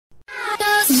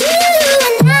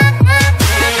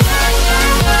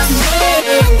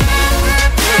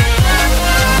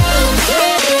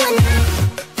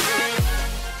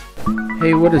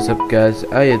what is up guys,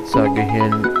 Ayathsaga here,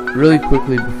 and really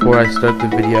quickly before I start the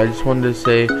video, I just wanted to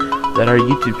say that our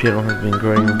YouTube channel has been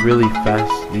growing really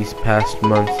fast these past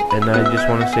months, and I just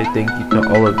want to say thank you to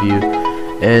all of you.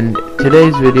 And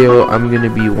today's video, I'm going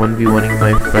to be 1v1ing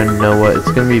my friend Noah.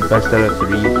 It's going to be best out of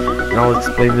 3, and I'll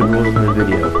explain the rules in the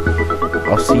video.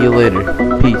 I'll see you later.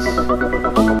 Peace.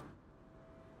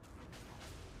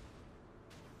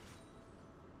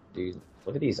 Dude,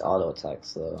 look at these auto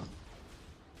attacks though.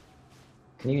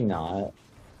 Can you not?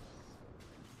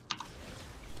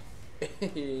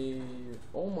 Hey,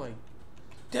 oh my,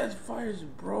 Deathfire's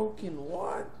broken,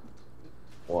 what?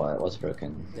 What? What's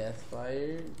broken?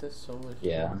 Deathfire does so much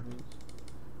Yeah. damage.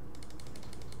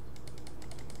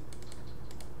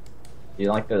 Do you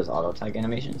like those auto attack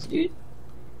animations, dude?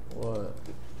 What?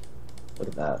 Look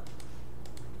at that.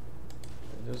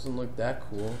 It doesn't look that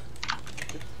cool.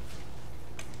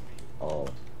 Oh,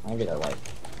 I get a like.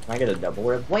 Can I get a double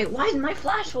rip? Wait, why didn't my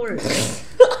flash work?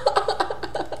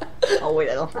 Oh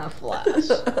wait, I don't have flash.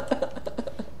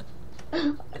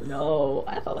 No,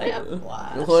 I thought I had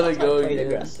flash. Let it go again.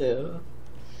 aggressive.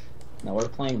 No, we're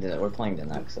playing the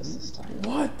Nexus this time.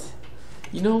 What?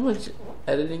 You know how much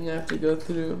editing I have to go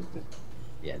through?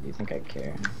 Yeah, do you think I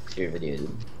care? It's your video,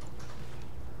 dude.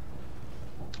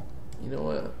 You know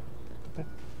what?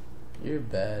 You're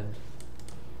bad.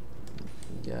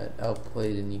 You got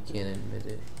outplayed and you can't admit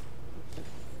it.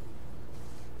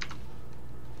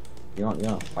 You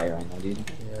don't fight right now, dude.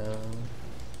 Yeah.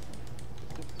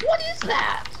 What is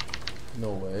that?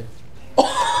 No way.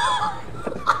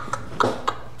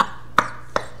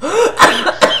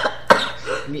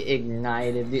 Me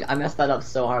ignited, dude. I messed that up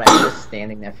so hard. I was just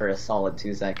standing there for a solid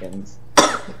 2 seconds.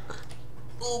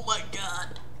 Oh my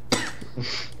god.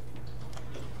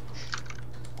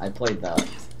 I played that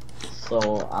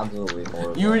so absolutely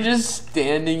horrible. You were just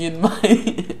standing in my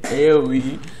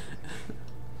AoE.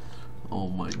 Oh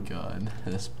my god,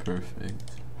 that's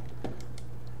perfect.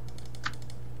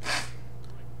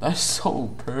 That's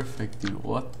so perfect, dude.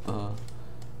 What the? I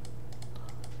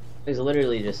was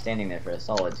literally just standing there for a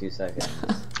solid 2 seconds.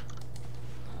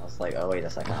 I was like, oh wait a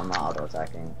second, I'm not auto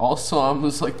attacking. Also, I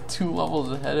was like 2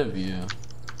 levels ahead of you.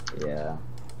 Yeah.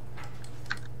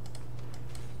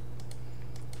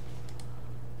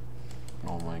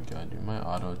 Oh my god, dude, my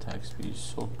auto attack speed is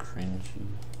so cringy.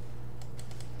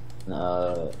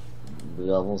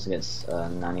 Blue levels gets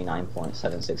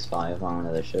 99.765 on one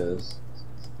of their shows.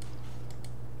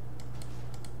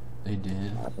 They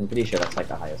did. I'm pretty sure that's like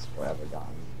the highest score I've ever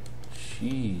gotten.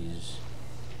 Jeez.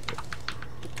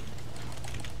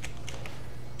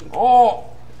 Oh!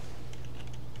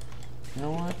 You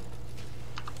know what?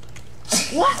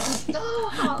 What?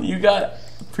 Stop! You got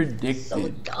predicted. So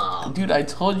dumb. Dude, I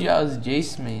told you I was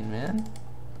Jayce main, man.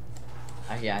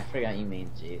 Yeah, I forgot you made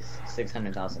Jayce.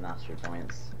 600,000 mastery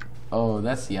points. Oh,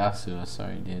 that's Yasuo.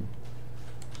 Sorry, dude.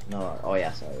 No, oh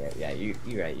yeah, sorry. Yeah, you're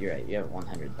right. You have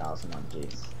 100,000 on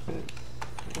Jayce.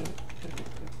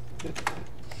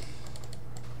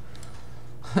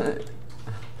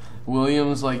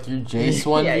 William's like your Jayce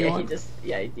one. Yeah,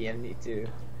 he DM'd me too.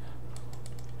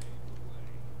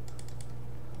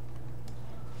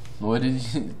 What did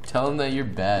you tell him that you're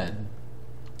bad?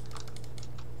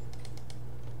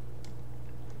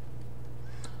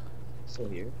 So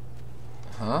weird.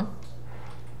 Huh?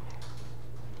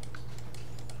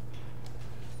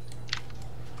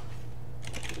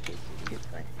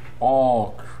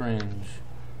 Oh, cringe.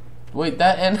 Wait,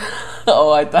 that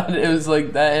oh, I thought it was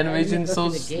like that animation's so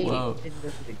slow.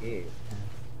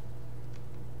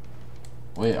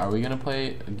 Wait, are we gonna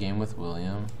play a game with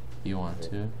William? Do you want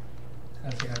to?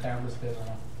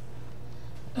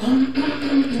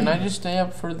 Can I just stay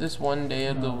up for this one day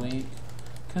of the week?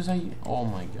 Cause oh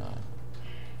my god.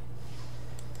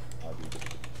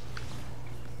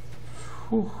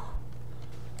 Whew.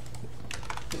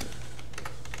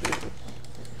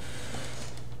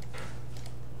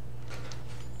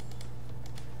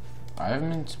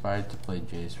 I'm inspired to play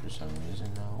Jayce for some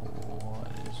reason now.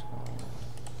 What is going on?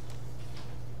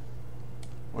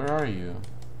 Where are you?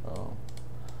 Oh.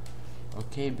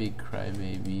 Okay, big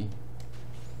crybaby.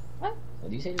 What? What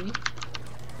do you say to me?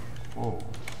 Whoa.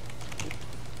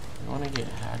 You wanna get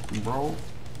hacked, bro?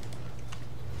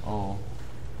 Oh.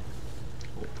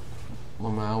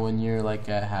 Lamau, when you're like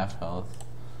at half health.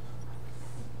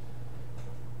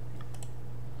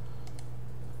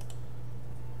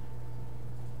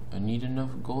 I need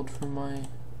enough gold for my...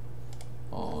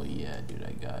 Oh yeah, dude,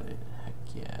 I got it. Heck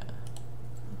yeah.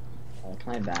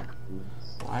 Can I back,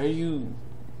 please? Why do you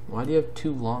have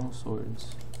 2 long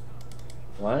swords?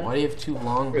 What? Why do you have 2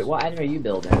 long swords? What item are you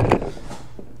building?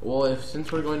 Well,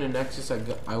 since we're going to Nexus,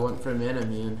 I went for Mana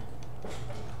Man.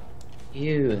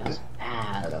 Ew, that's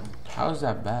bad. How's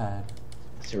that bad?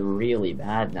 It's really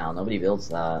bad now. Nobody builds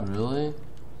that. Really?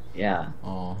 Yeah.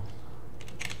 Oh.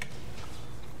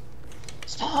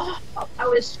 Stop! I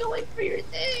was going for your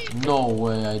thing! No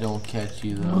way I don't catch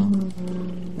you though.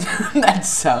 That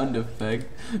sound effect.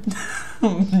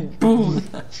 Boom.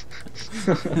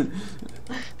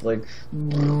 Like,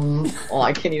 oh,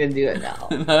 I can't even do it now.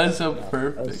 That's so I'm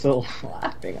perfect. so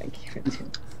laughing. I can't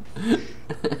do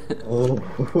it.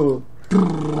 Oh.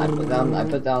 I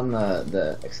put down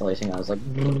the acceleration. I was like,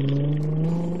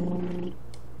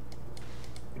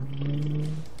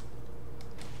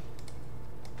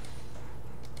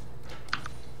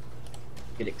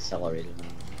 get accelerated.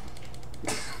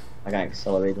 I got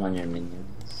accelerated on your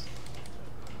minions.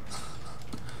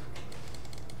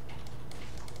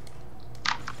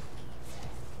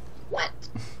 What?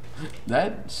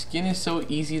 That skin is so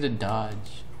easy to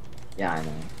dodge. Yeah, I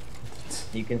know.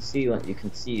 You can see a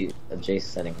Jayce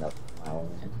setting it up.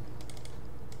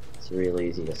 It's really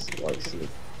easy to like see.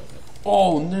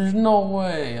 Oh, there's no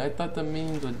way. I thought the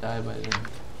minions would die by then.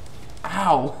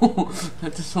 Ow!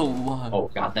 That's just a lot.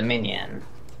 Oh, got the minion.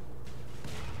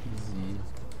 Easy.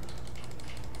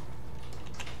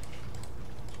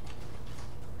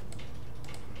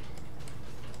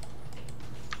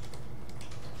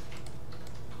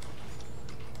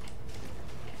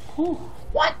 Whew.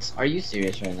 What? Are you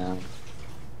serious right now?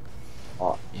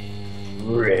 Oh,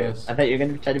 Yes. I thought you were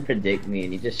gonna try to predict me,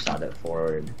 and you just shot it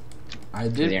forward. I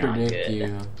did You're not predict good.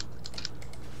 you.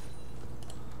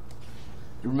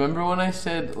 Remember when I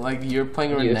said like you're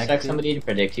playing You Renekton? expect somebody to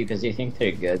predict you because you think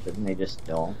they're good, but then they just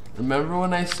don't. Remember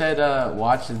when I said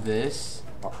watch this,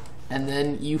 and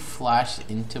then you flashed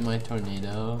into my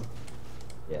tornado?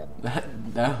 Yeah.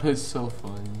 That was so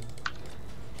funny.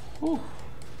 Whew.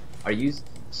 Are you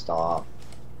stop,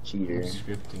 I'm cheater?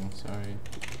 scripting, sorry.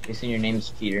 You say your name's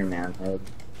Cheater Manhead.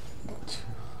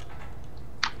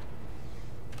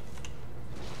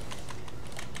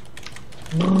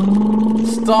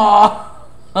 Stop!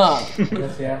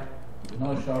 Yes, yeah.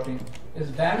 No shouting. Is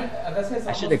damage?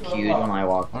 I should have queued when I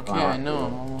walked. Okay, I know,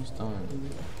 I'm almost done.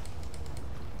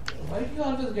 Why do you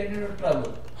always get into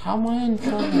trouble? How am I in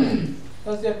trouble?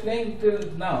 Because you're playing till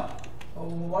now.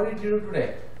 What did you do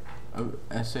today?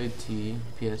 SAT,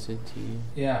 PSAT.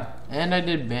 Yeah, And I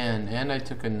did band, and I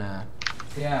took a nap.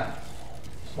 yeah.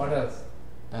 What else?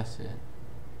 That's it.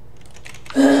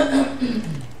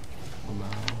 Wow.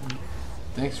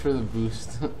 Thanks for the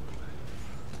boost.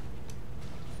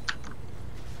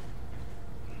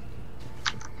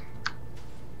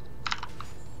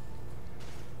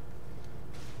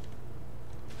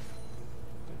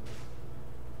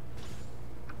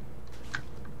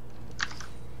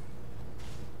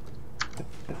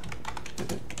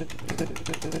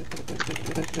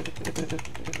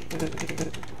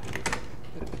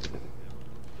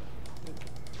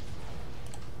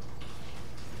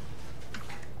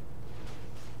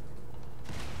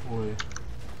 Boy.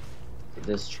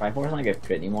 Does Triforce not get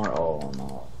crit anymore? Oh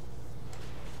no.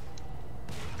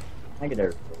 I get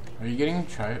a. Are you getting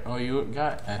Oh, you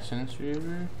got Essence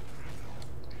Reaver?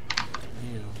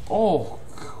 Ew. Oh!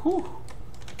 Whew.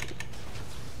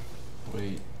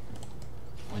 Wait.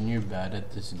 When you're bad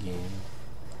at this game.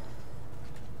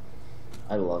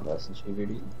 I love Essence Reaver,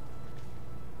 dude.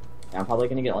 Yeah, I'm probably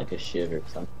gonna get like a Shiv or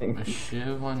something. A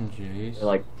Shiv on Or Jayce?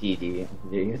 like PD.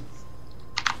 Jayce.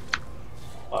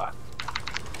 What?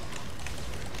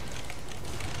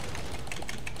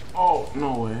 Oh,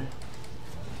 no way.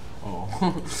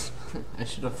 Oh. I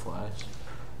should have flashed.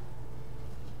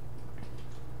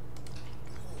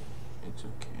 It's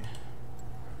okay.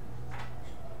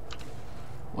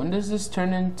 When does this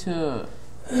turn into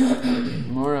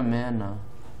Muramana?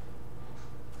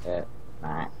 At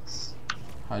max.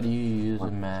 How do you use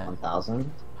a mat?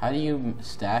 1000? How do you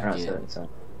stack I don't it? know, so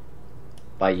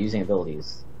by using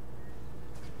abilities.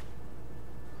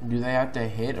 Do they have to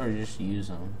hit or just use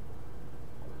them?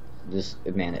 Just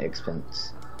mana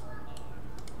expense.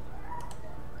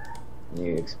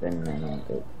 You expend mana.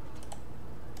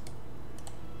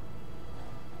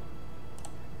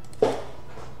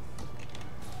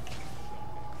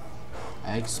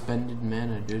 I expended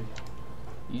mana, dude.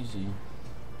 Easy.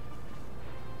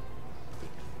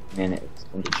 Mana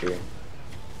expenditure.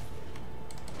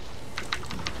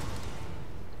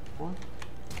 What?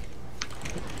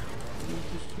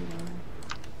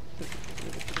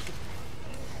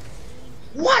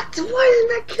 What? Why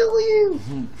didn't that kill you?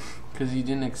 Because you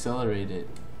didn't accelerate it.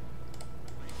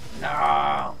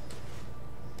 No.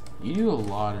 You do a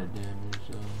lot of damage,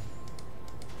 though.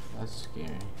 That's scary.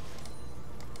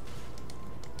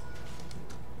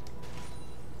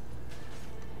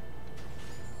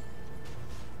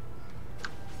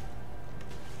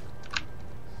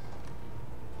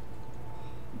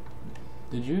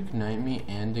 Did you ignite me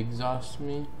and exhaust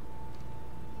me?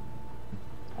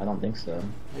 I don't think so.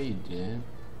 Yeah, you did.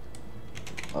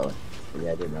 Oh,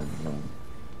 yeah, I did run. No.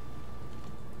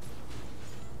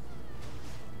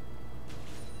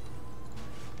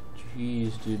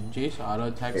 Jeez, dude. Jayce auto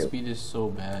attack speed is so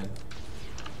bad.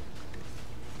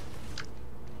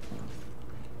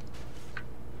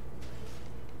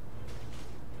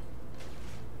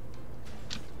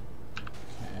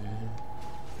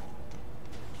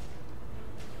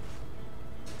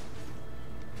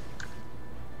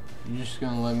 You're just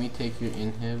gonna let me take your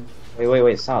inhib?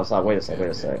 Wait, stop, wait a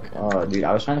sec. Oh, dude,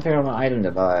 I was trying to figure out what item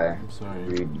to buy. I'm sorry.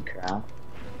 Rude crap.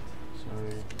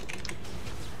 Sorry.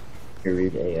 You're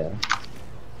rude AF.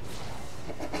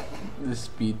 The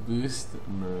speed boost?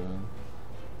 Bro.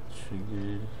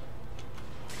 Triggered.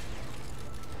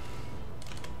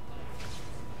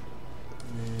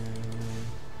 Man.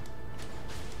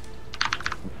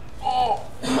 Oh!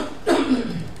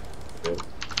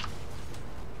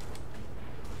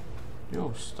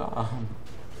 Yo, stop. I'm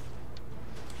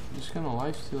just gonna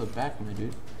lifesteal it back, my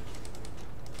dude.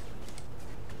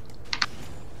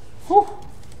 Whew.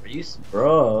 Are you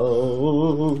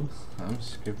bro? I'm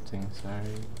scripting,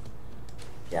 sorry.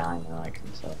 Yeah, I know, I can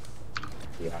tell.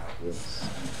 Yeah, obvious.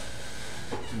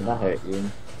 Did that hurt you?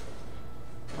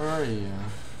 Where are you?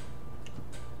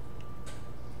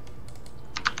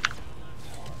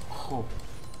 Oh.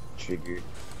 Triggered.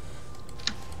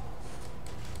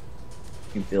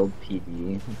 You build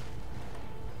PD.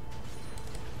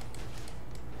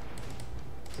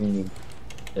 You need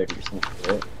 30%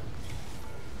 for it.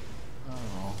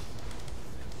 Oh.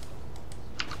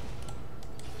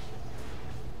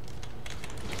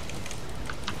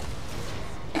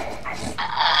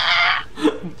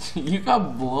 You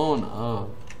got blown up.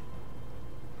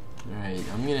 Alright,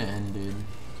 I'm gonna end it.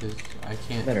 Because I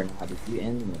can't. Better not. If you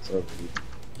end, then it's over.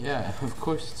 Yeah, of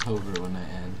course it's over when I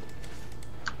end.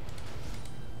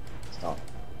 Stop.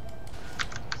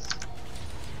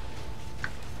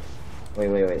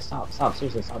 Wait, stop,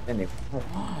 seriously, stop ending.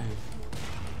 Why?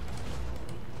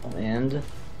 Don't end.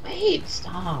 Wait,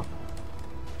 stop.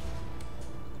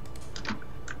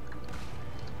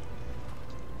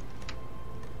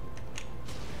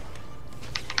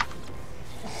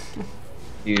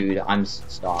 Dude,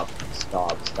 stop.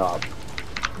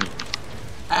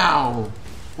 Ow!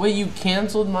 Wait, you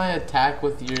canceled my attack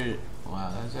with your...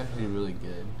 Wow, that's actually really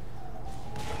good.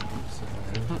 I'm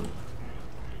sorry.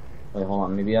 Wait, hold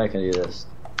on, maybe I can do this.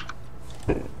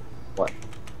 What?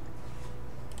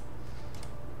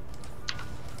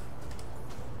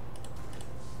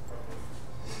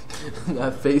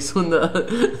 That face when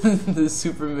the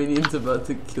super minion's about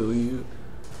to kill you.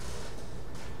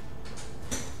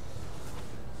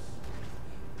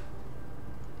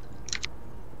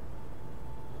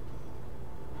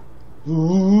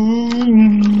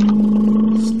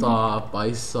 Stop,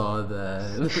 I saw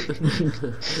that.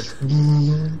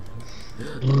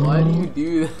 Why do you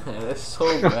do that? That's so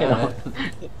bad.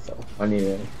 It's so funny,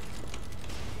 man.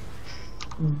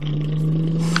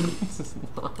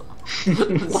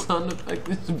 The sound effect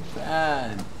is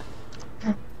bad.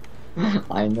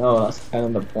 I know, that's kind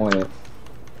of the point.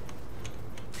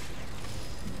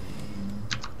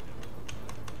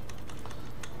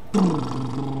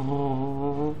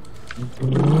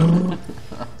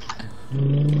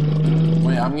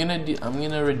 Wait, I'm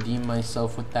gonna redeem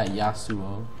myself with that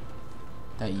Yasuo.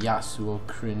 That Yasuo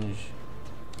cringe.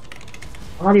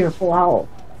 I'm not even full out.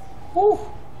 Whew.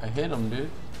 I hit him, dude. You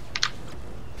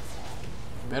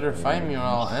better fight me or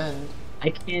I'll end. I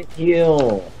can't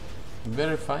heal. You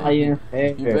better fight me. You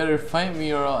better fight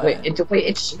me or I'll end.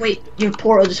 Wait, your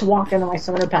portal just walked into my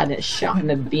summoner pad and it shot and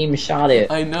the beam shot it.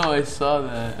 I know, I saw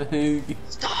that.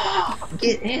 Stop!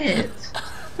 Get it!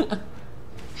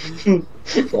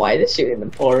 Why is it shooting the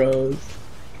poros?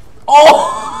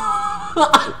 Oh!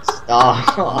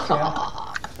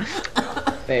 Stop!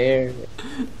 Fair.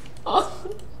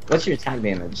 What's your attack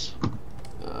damage?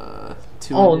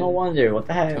 200. Oh, no wonder. What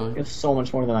the heck? You have so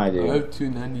much more than I do. I have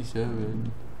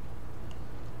 297.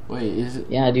 Wait, is it?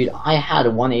 Yeah, dude, I had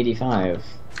 185.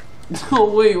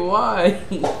 Oh, wait, why?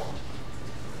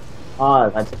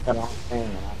 Oh, I took that off thing.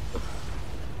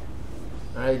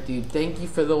 Alright, dude, thank you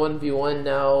for the 1v1.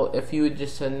 Now, if you would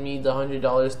just send me the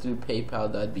 $100 through PayPal,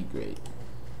 that'd be great.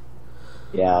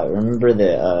 Yeah, remember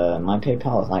that my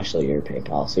PayPal is actually your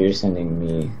PayPal, so you're sending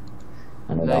me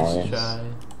 $100. Nice try.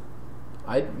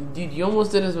 Dude, you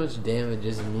almost did as much damage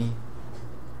as me.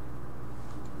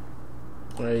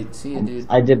 Alright, see you, dude.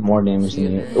 I did more damage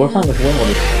than you. We're playing with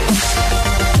Wimbledon.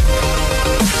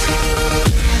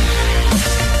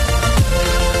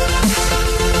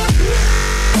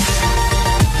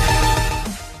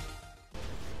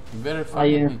 You better Are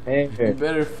fight you me. fair? You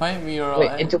better fight me or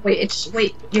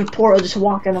Wait, your Poro just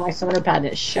walked into my summoner pad and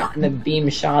it shot and the beam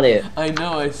shot it. I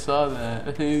know, I saw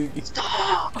that.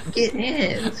 Stop! Get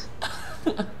it!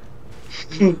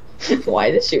 Why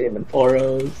is it shooting the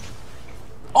Poros?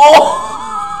 Oh!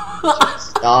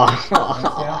 Nice,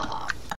 yeah.